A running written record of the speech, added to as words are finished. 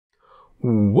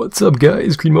What's up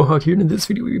guys, GreenMohawk here, and in this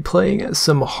video we'll be playing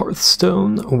some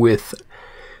Hearthstone with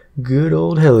good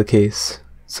old H3liCase.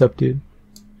 What's up, dude?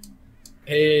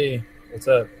 Hey, what's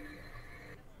up?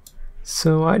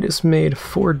 So I just made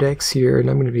 4 decks here, and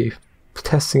I'm going to be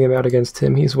testing him out against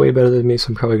him. He's way better than me, so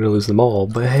I'm probably going to lose them all,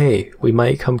 but hey, we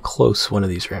might come close one of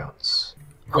these rounds.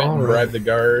 Went and bribe the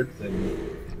guards and...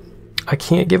 I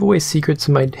can't give away secrets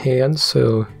in my hands,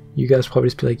 so you guys probably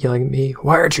just be like yelling at me,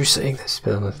 why aren't you saying this?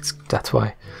 But that's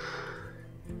why.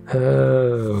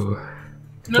 Oh.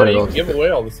 No, you can give away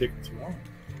all the secrets you want.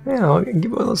 Yeah, I'll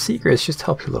give away all the secrets, just to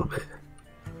help you a little bit.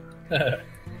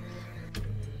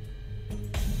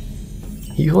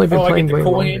 You've only been playing way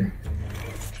longer.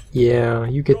 Yeah,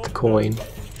 you get the coin.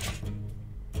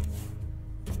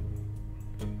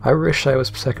 I wish I was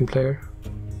second player.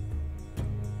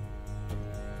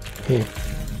 Here.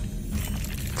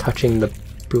 Touching the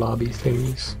blobby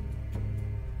things.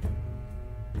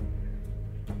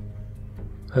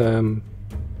 You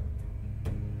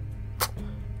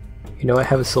know, I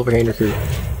have a silver hand recruit.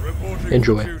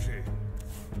 Enjoy.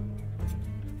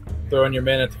 Throwing your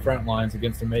men at the front lines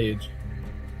against a mage.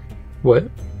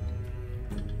 What?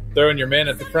 Throwing your men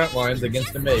at the front lines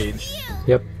against a mage.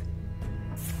 Yep.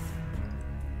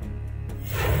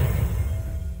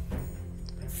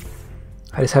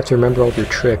 I just have to remember all of your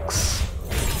tricks.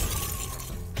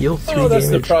 Deal 3 damage. Oh, that's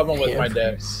the problem with my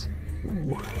decks.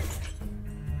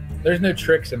 There's no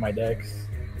tricks in my decks.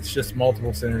 It's just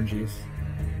multiple synergies.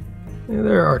 Yeah,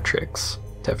 there are tricks.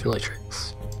 Definitely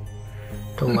tricks.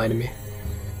 Don't lie to me.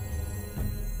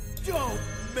 Don't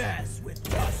mess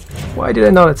with us. Why did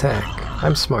I not attack?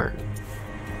 I'm smart.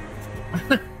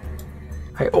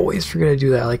 I always forget to do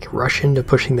that, like rush into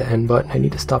pushing the N button. I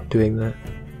need to stop doing that.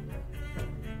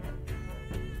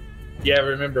 Yeah,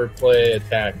 remember, play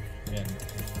attack. And...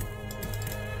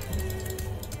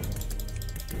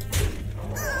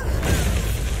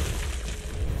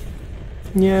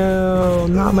 No,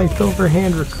 not my silver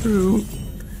hand recruit.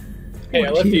 Hey, I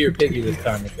left you your piggy this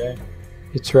time, okay?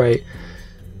 It's right.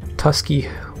 Tusky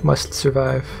must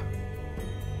survive.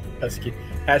 Tusky.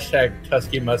 Hashtag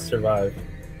Tusky must survive.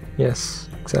 Yes,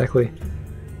 exactly.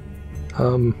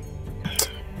 Have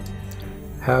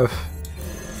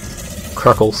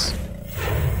Cruckles.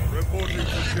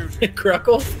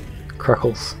 Cruckles?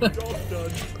 Cruckles.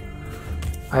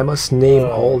 I must name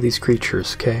all these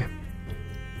creatures, okay?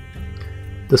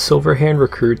 The silver hand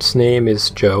recruit's name is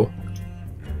Joe.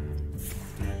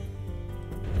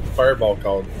 Fireball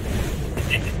called.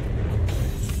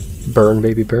 Burn,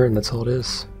 baby, burn. That's all it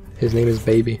is. His name is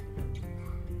Baby.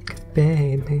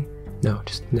 Baby. No,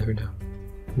 just never know.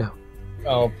 No.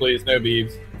 Oh, please, no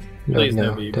beeves. Please,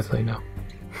 no beeves. Definitely no.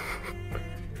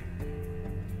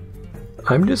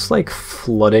 I'm just like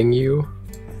flooding you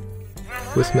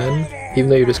with men, even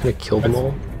though you're just gonna kill them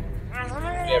all.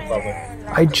 Yeah, probably.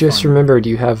 I just remembered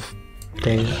you have...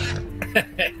 Dang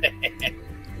it.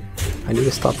 I need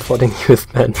to stop flooding you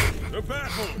with men.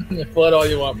 Flood all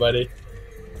you want, buddy.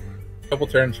 A couple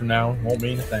turns from now won't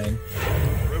mean a thing.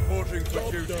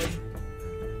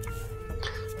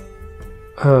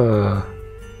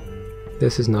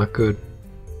 This is not good.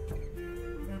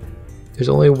 There's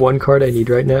only one card I need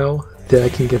right now, then I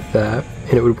can get that,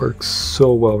 and it would work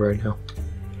so well right now.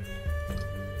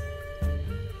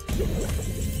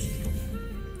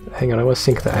 Hang on, I want to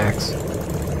sink the axe.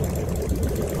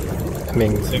 I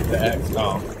mean... Sink the axe?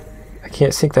 Oh. I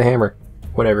can't sink the hammer.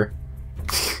 Whatever.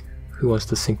 Who wants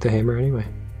to sink the hammer anyway?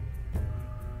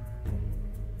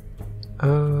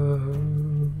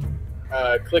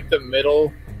 Click the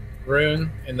middle rune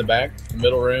in the back. The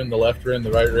middle rune, the left rune,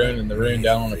 the right rune, and the rune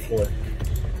down on the floor.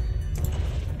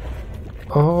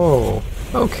 Oh,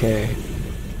 okay.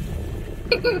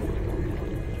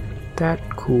 That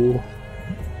cool.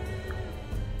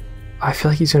 I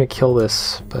feel like he's gonna kill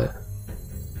this, but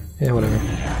yeah, whatever.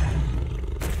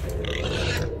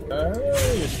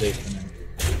 You're safe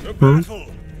for now.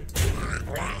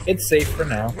 It's safe for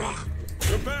now.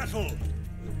 The battle.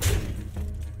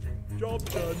 Job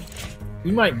done.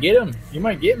 You might get him. You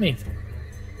might get me.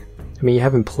 I mean, you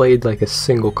haven't played like a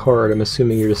single card. I'm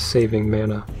assuming you're just saving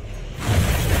mana.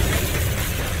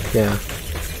 Yeah.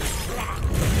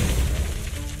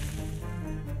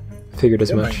 Figured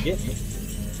as much. Might get me.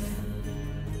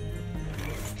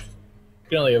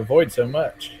 You can only avoid so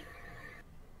much.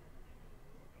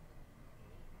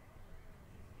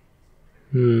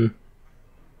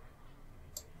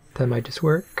 That might just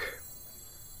work.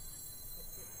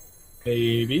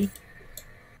 Maybe.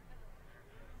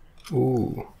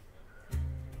 Ooh.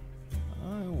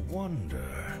 I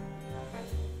wonder.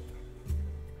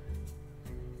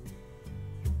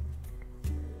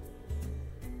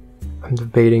 I'm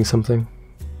debating something.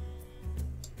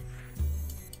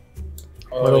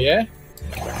 Oh, Well- yeah?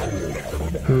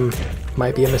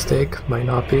 Might be a mistake, might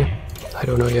not be. I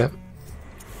don't know yet.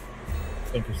 I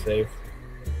think you're safe.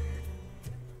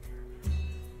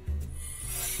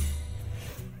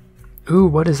 Ooh,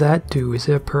 what does that do? Is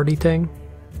it a purdy thing?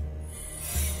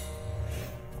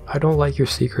 I don't like your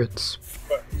secrets.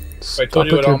 If I told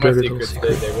you what all my secrets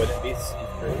did, they wouldn't be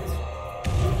secrets.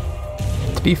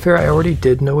 To be fair, I already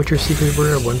did know what your secrets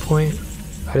were at one point.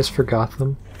 I just forgot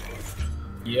them.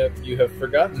 Yep, you have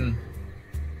forgotten.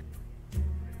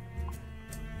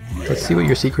 Let's see what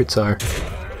your secrets are.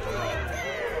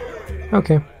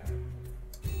 Okay.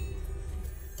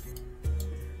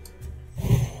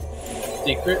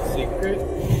 Secret.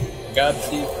 God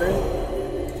secret.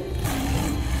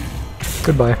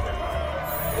 Goodbye.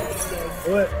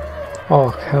 What?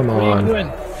 Oh, come What are you on.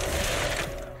 doing?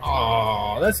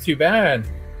 Oh, that's too bad.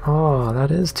 Oh,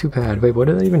 that is too bad. Wait, what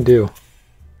did I even do?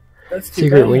 That's too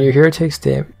Secret, bad. when your hero takes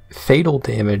fatal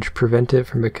damage, prevent it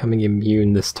from becoming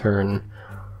immune this turn.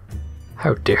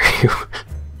 How dare you?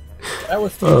 That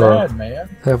was too bad,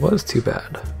 man. That was too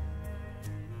bad.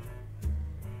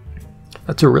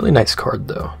 That's a really nice card,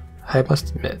 though. I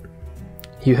must admit.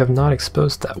 You have not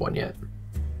exposed that one yet.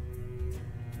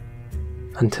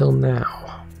 Until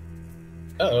now.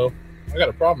 Uh-oh. I got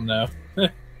a problem now.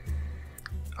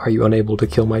 Are you unable to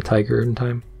kill my tiger in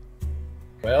time?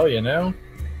 Well, you know.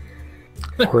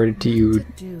 Or do you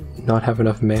not have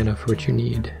enough mana for what you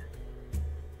need?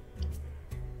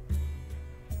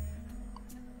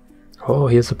 Oh,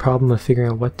 he has a problem of figuring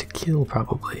out what to kill,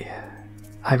 probably.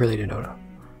 I really don't know.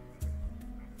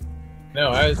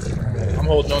 No, I'm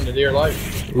holding on to dear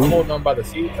life. I'm holding on by the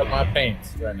seat of my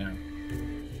pants right now.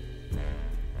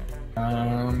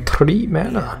 3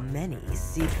 mana. Many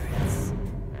secrets.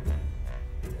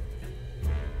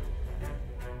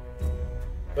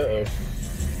 Uh-oh.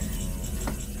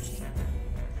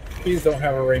 Please don't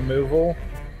have a removal.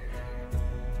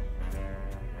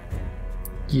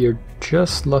 You're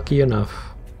just lucky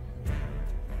enough.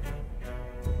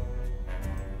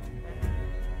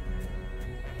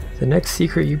 The next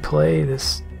secret you play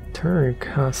this turn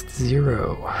costs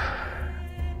 0.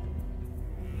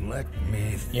 Let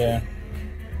me Yeah.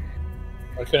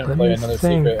 I couldn't Let play me another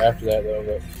think. secret after that, though,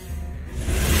 but...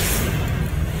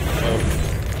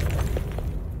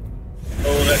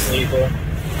 Oh, that's lethal.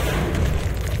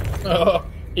 Oh,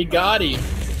 he got him.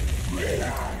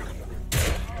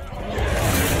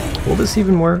 Will this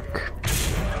even work?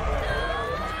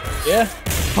 Yeah.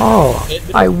 Oh,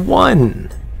 I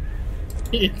won!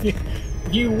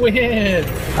 You win!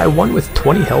 I won with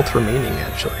 20 health remaining,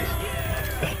 actually.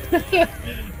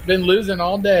 Been losing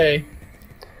all day.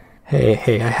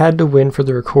 Hey, I had to win for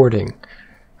the recording.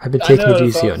 I've been I taking know, it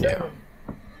that's easy all on I'm you. saying.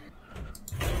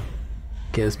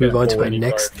 Okay, let's move on to my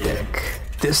next deck.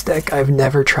 This deck, I've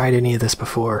never tried any of this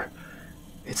before.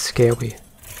 It's scary.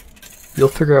 You'll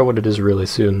figure out what it is really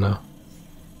soon, though.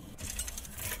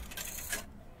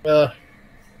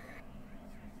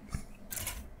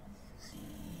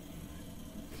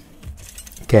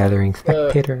 Gathering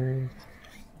spectators.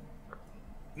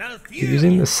 You're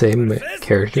using the same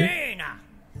character?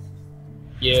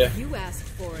 Yeah. You asked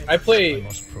for it. I play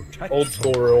old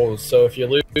school rules, so if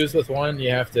you lose with one, you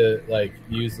have to, like,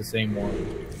 use the same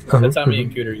one. That's how me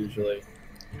and Cooter usually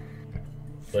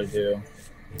do.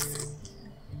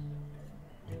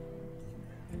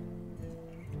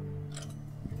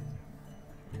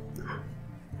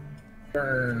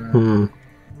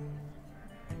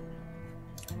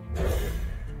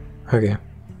 Okay.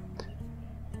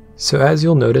 So as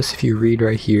you'll notice if you read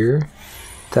right here,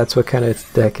 that's what kind of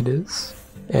deck it is.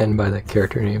 And by the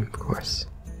character name, of course.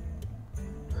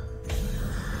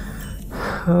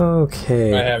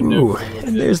 Okay. I have no Ooh, clue what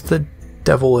and it there's the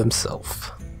devil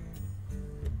himself.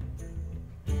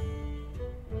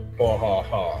 Ha ha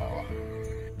ha.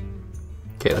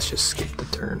 Okay, let's just skip the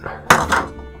turn.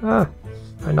 Ah,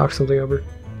 I knocked something over.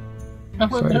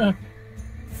 Sorry. No.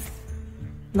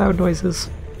 Loud noises.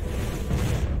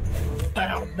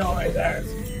 Loud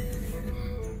noises.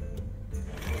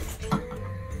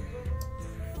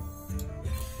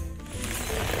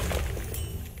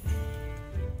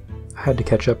 I had to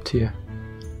catch up to you.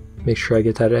 Make sure I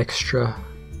get that extra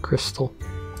crystal.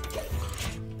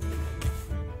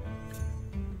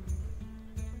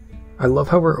 I love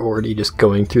how we're already just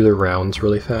going through the rounds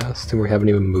really fast and we haven't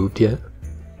even moved yet.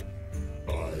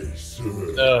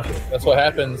 That's what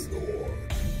happens.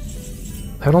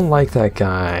 I don't like that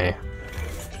guy.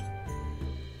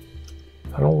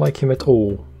 I don't like him at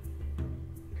all.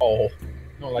 Oh. I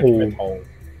don't like him at all.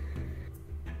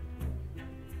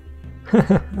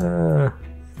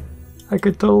 I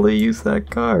could totally use that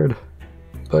card.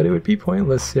 But it would be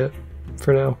pointless yet,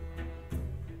 for now.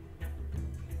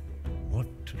 What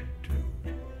to do?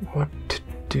 What to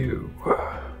do?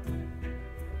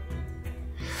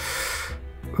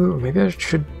 Ooh, maybe I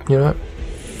should, you know what?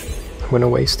 I'm gonna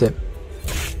waste it.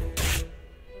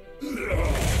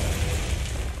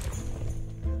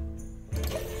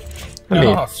 I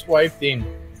mean, Oh, swiped him.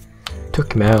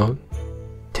 took him out.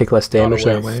 Take less damage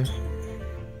that way.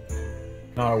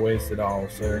 Not a waste at all,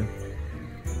 sir.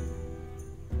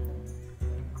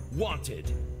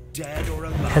 Wanted, dead or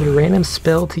alive. Add a random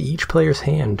spell to each player's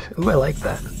hand. Ooh, I like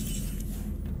that.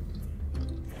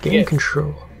 Game Yeah.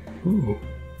 control. Ooh.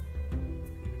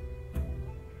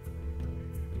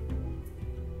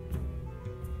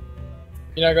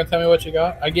 You're not gonna tell me what you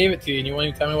got? I gave it to you, and you won't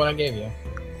even tell me what I gave you.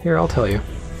 Here, I'll tell you.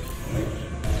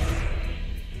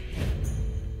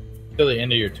 Till the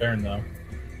end of your turn, though.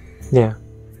 Yeah.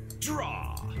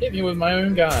 Draw. Hit me with my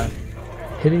own guy.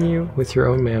 Hitting you with your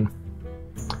own man.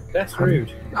 That's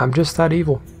rude. I'm just that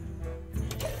evil.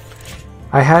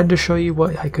 I had to show you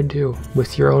what I could do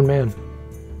with your own man.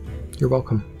 You're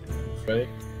welcome. Right?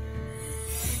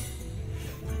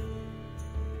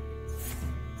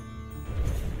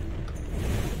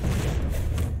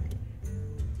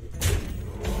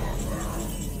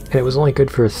 And it was only good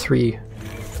for 3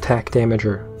 attack damage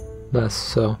or less,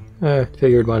 so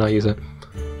figured why not use it.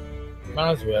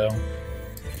 Might as well.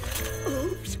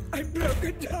 Oops, I broke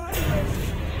a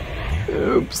diamond.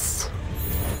 Oops.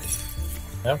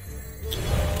 Yep.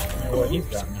 I know what he's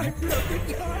got now. I broke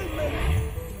a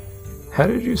diamond. How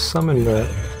did you summon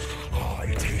that?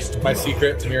 I taste My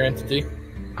secret mirror entity.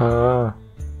 Ah.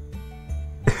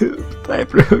 I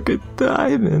broke a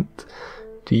diamond.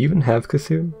 Do you even have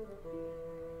Cthulhu?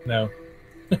 No.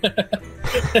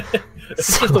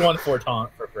 It's just the one for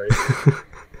taunt for free.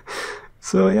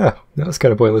 So yeah, that was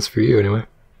kind of pointless for you anyway.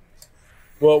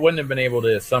 Well, it wouldn't have been able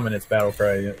to summon its battle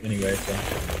cry anyway, so.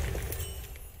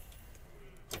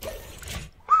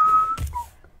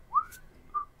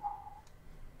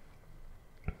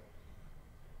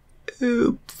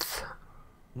 Oops.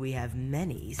 We have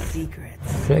many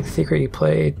secrets. The next secret you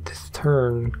play this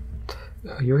turn.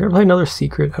 You're gonna play another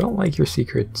secret. I don't like your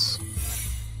secrets.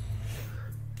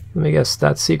 Let me guess,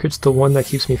 that secret's the one that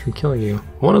keeps me from killing you.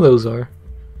 One of those are.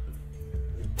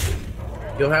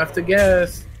 You'll have to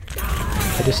guess.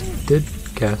 I just did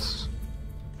guess.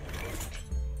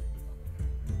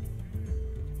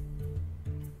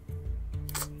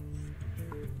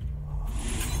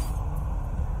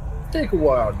 Take a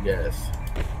wild guess.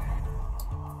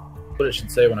 What it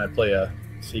should say when I play a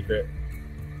secret.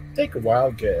 Take a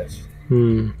wild guess.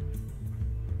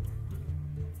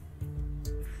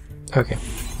 Okay.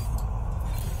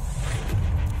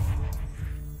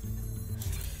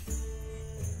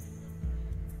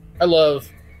 I love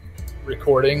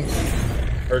recording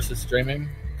versus streaming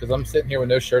because I'm sitting here with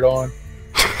no shirt on,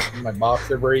 in my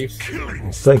boxer briefs,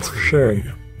 Thanks for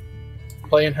sharing.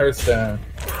 playing Hearthstone.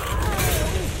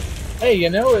 Hey, you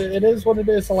know, it is what it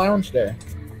is, a lounge day.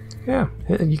 Yeah,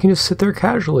 you can just sit there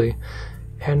casually.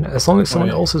 And as long as someone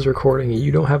yeah. else is recording and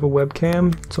you don't have a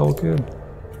webcam, it's all good.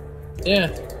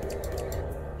 Yeah.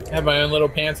 I have my own little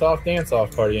pants off dance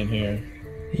off party in here.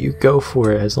 You go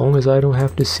for it, as long as I don't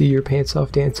have to see your pants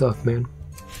off dance off, man.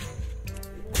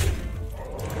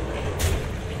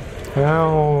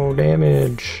 Ow,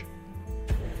 damage.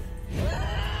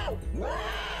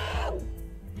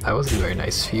 That wasn't very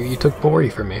nice of you. You took Bori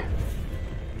from me.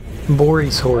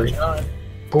 Bori's Hori.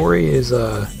 Bori is,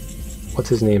 what's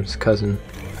his name's cousin?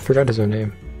 I forgot his own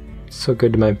name. So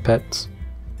good to my pets.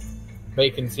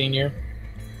 Bacon Senior.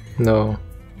 No.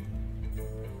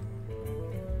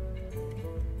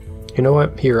 You know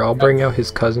what? Here, I'll bring out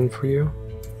his cousin for you.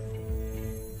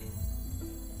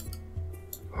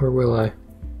 Or will I?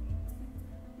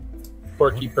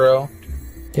 Porky Pro.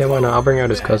 Yeah, why not? I'll bring out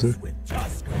his cousin.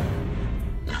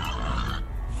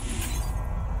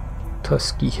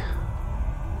 Tusky.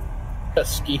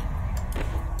 Husky.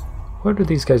 What do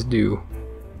these guys do?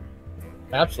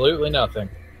 Absolutely nothing.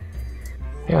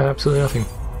 Yeah, absolutely nothing.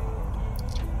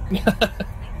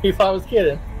 You thought I was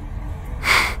kidding.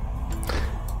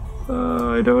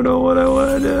 I don't know what I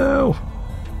want to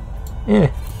do. Eh.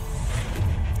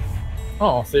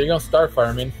 Oh, so you're gonna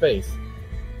Starfire me in the face.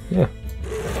 Yeah.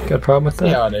 Got a problem with See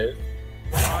how that? it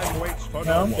is. Time waits for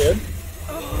No, no I'm one. good.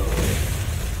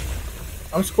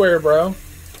 I'm square, bro.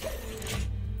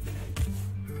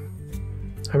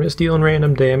 I'm just dealing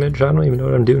random damage. I don't even know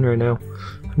what I'm doing right now.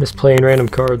 I'm just playing random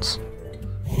cards.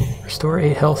 Restore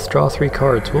 8 health, draw 3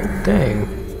 cards. Well,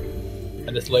 dang.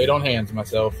 I just laid on hands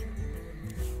myself.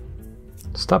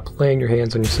 Stop laying your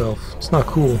hands on yourself. It's not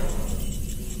cool.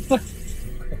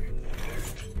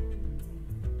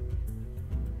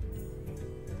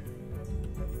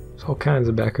 There's all kinds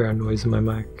of background noise in my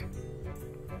mic.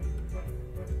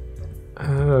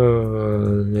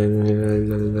 Oh.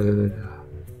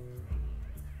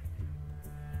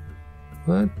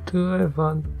 What do I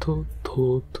want to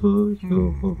do to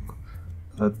you?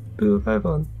 What do I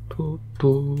want to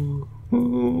do?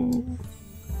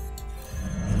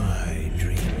 My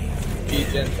dreaming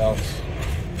Gentiles.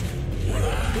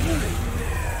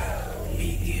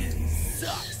 begins.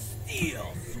 Suck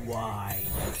steel, swine.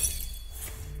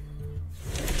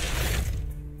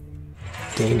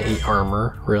 Gain 8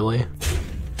 armor, really?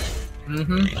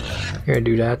 Mm-hmm. You're gonna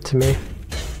do that to me?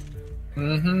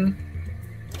 Mm-hmm.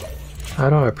 I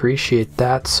don't appreciate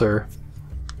that, sir.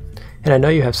 And I know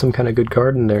you have some kind of good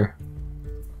card in there.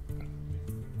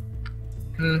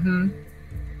 Mm-hmm.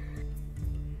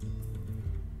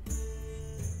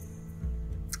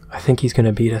 I think he's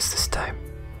gonna beat us this time.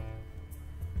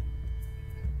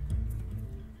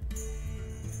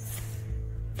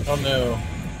 Oh no.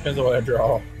 Depends on what I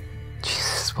draw.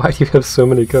 Jesus, why do you have so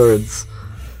many cards?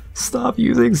 Stop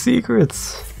using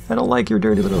secrets! I don't like your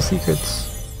dirty little secrets.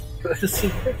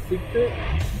 Secret?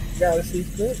 Got a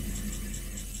secret?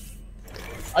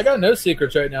 I got no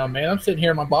secrets right now, man. I'm sitting here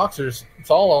in my boxers.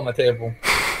 It's all on the table.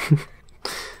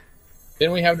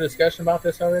 Didn't we have a discussion about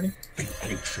this already?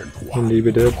 Indeed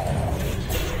we did.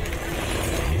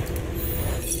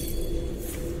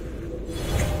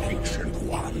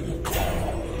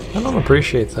 I don't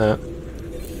appreciate that.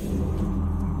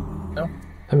 No?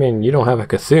 I mean, you don't have a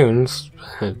Cthulhu's,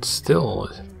 but it still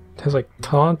has like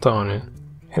taunt on it.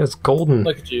 It has golden.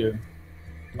 Look at you.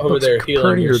 Over Looks there healing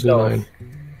prettier yourself. than mine.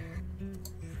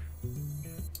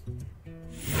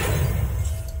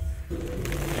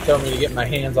 Tell me to get my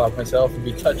hands off myself and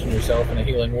be touching yourself in a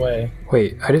healing way.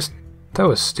 Wait, that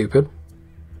was stupid.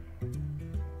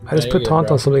 I just you put did, taunt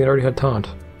bro. on something that already had taunt.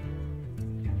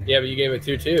 Yeah, but you gave it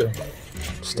 2-2.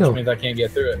 Still, Which means I can't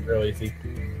get through it real easy.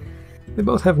 they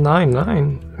both have 9-9.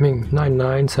 I mean,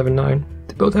 9-9, 7-9.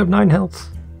 They both have 9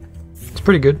 health. It's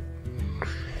pretty good.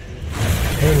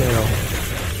 Hey now,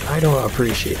 I don't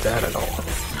appreciate that at all.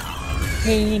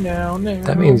 Hey now.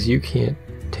 That means you can't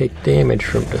take damage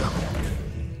from them.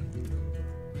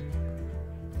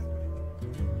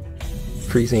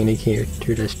 Freeze any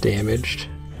character that's damaged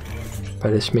by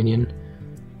this minion.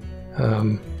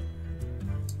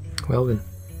 Well then.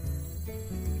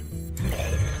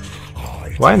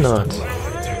 Why not?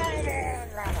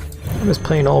 I'm just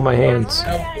playing all my hands.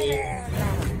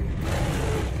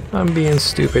 I'm being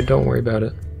stupid, don't worry about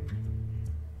it.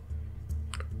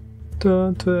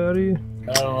 Don't worry.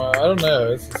 I don't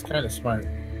know. It's kind of smart.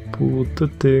 Put the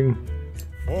thing.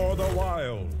 For the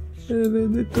wild. Every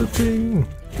little thing.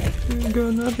 You're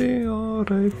gonna be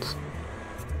alright.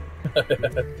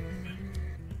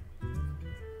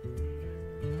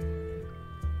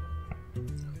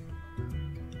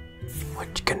 What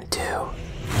you gonna do?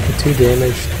 Get 2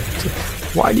 damage.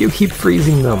 Why do you keep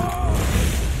freezing them?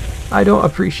 I don't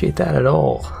appreciate that at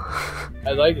all.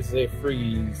 I'd like to say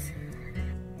freeze.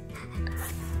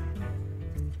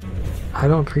 I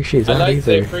don't appreciate that like to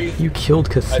say either. freeze. You killed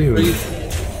Cthulhu.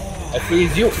 I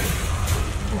freeze you.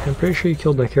 I'm pretty sure you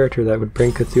killed my character that would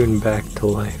bring Cthulhu back to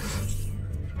life.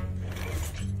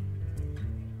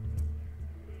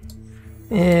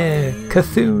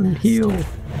 Cthulhu, heal!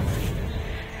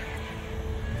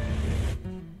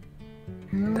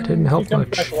 That didn't help If you come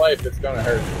much. back to life, it's gonna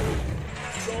hurt.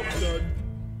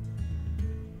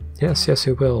 Yes, yes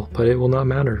it will, but it will not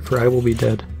matter, for I will be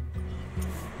dead.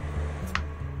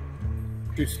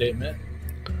 True statement.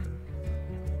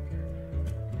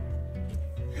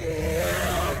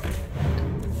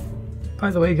 By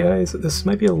the way guys, this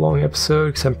might be a long episode,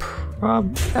 because I'm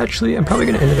probably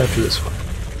going to end it after this one.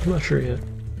 I'm not sure yet.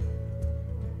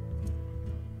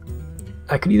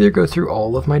 I could either go through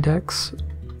all of my decks,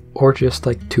 or just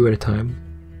like 2 at a time.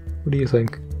 What do you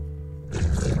think?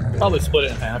 Probably split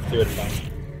it in half, 2 at a time.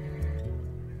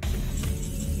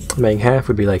 I mean, half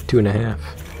would be like 2.5.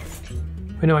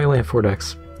 I know I only have 4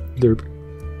 decks. Derp.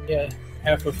 Yeah,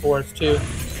 half of 4 is 2.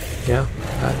 Yeah,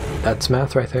 that's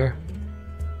math right there.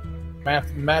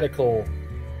 Mathematical.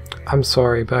 I'm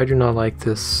sorry, but I do not like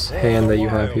this hand that you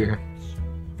have here.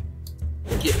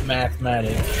 Get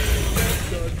mathematics.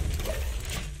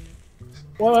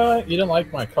 What? You didn't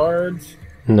like my cards?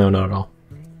 No, not at all.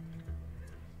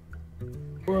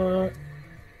 What?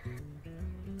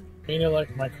 You didn't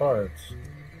like my cards?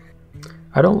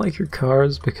 I don't like your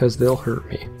cards because they'll hurt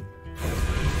me.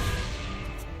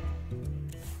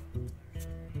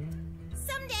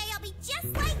 Someday I'll be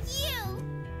just like you.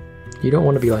 You don't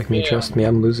want to be like me, Yeah. trust me,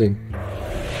 I'm losing.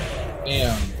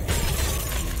 Bam.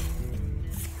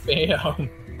 Bam.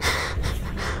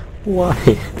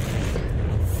 Why?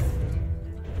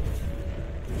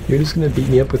 You're just gonna beat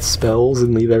me up with spells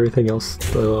and leave everything else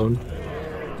alone?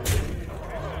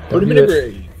 Put him in a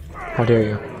grave. How dare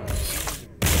you?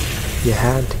 You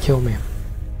had to kill me.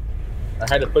 I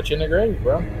had to put you in a grave,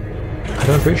 bro. I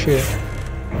don't appreciate it.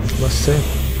 I must say,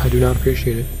 I do not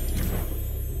appreciate it.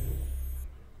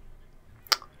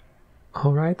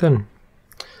 Alright then.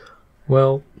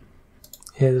 Well,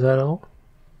 is that all?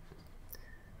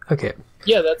 Okay.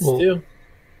 Yeah, that's two.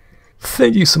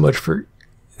 Thank you so much for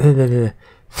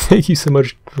thank you so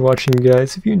much for watching,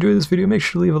 guys. If you enjoyed this video, make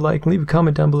sure to leave a like and leave a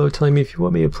comment down below telling me if you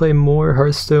want me to play more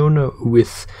Hearthstone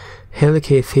with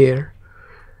H3liCase here.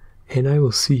 And I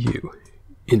will see you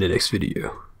in the next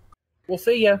video. We'll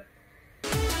see ya.